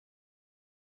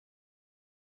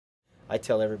I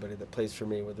tell everybody that plays for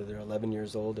me, whether they're 11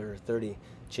 years old or 30,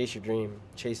 chase your dream,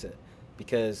 chase it,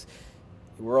 because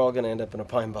we're all going to end up in a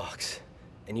pine box,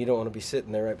 and you don't want to be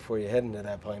sitting there right before you head into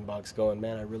that pine box going,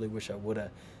 man, I really wish I would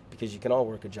have, because you can all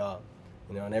work a job.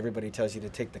 You know, and everybody tells you to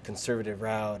take the conservative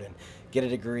route and get a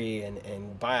degree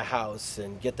and buy a house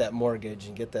and get that mortgage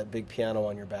and get that big piano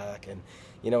on your back, and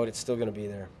you know what, it's still going to be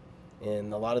there.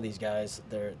 And a lot of these guys,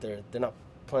 they're not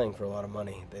playing for a lot of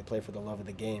money. They play for the love of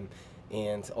the game.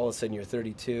 And all of a sudden you're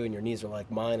 32 and your knees are like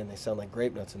mine and they sound like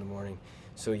grape nuts in the morning.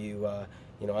 So you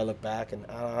know, I look back and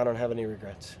I don't have any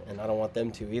regrets, and I don't want them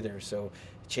to either. So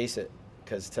chase it,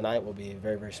 because tonight will be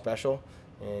very, very special,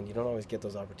 and you don't always get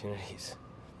those opportunities.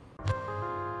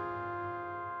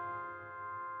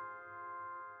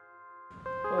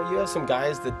 Well, you have some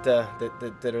guys that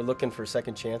are looking for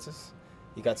second chances.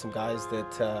 You got some guys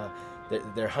that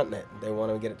they're hunting it. They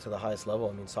want to get it to the highest level.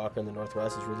 I mean, soccer in the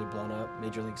Northwest has really blown up.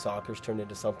 Major League Soccer's turned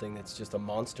into something that's just a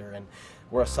monster, and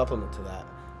we're a supplement to that.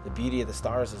 The beauty of the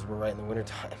Stars is we're right in the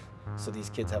wintertime, so these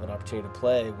kids have an opportunity to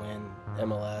play when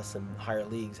MLS and higher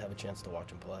leagues have a chance to watch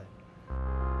them play.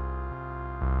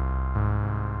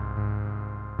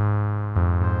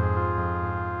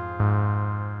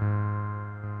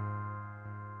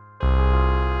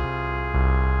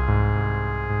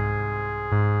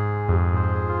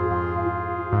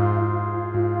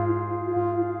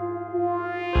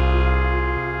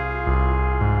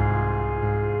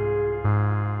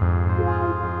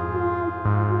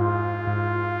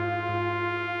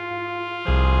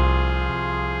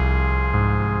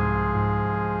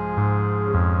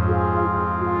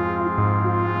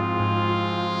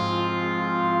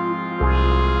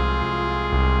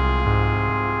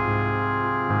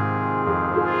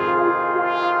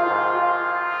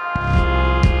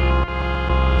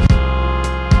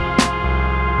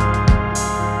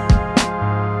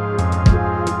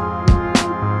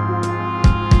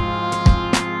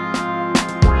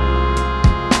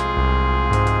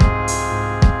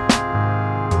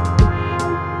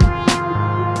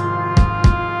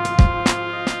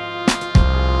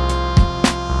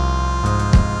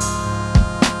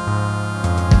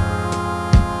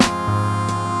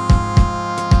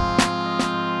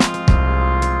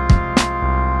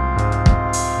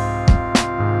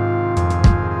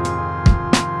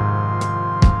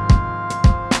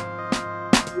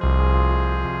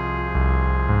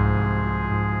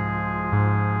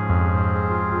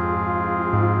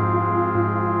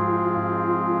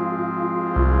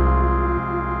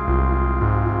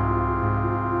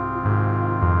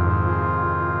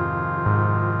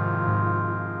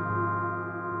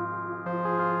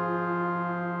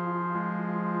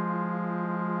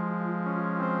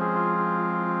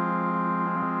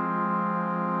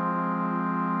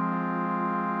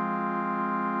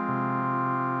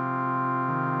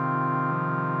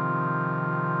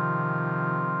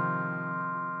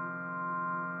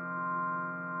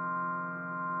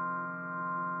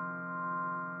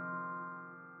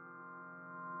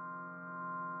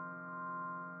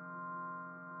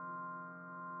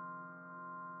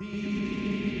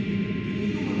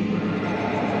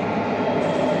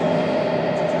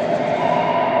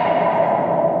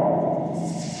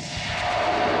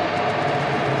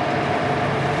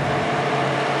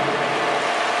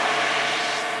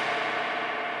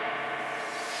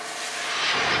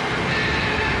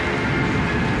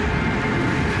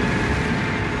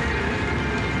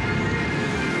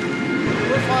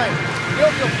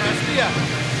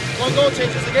 One goal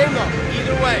changes the game, though.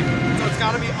 Either way. So it's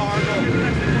got to be our goal.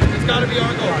 It's got to be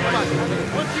our goal. Come on.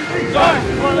 1, 2,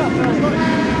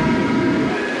 3, go!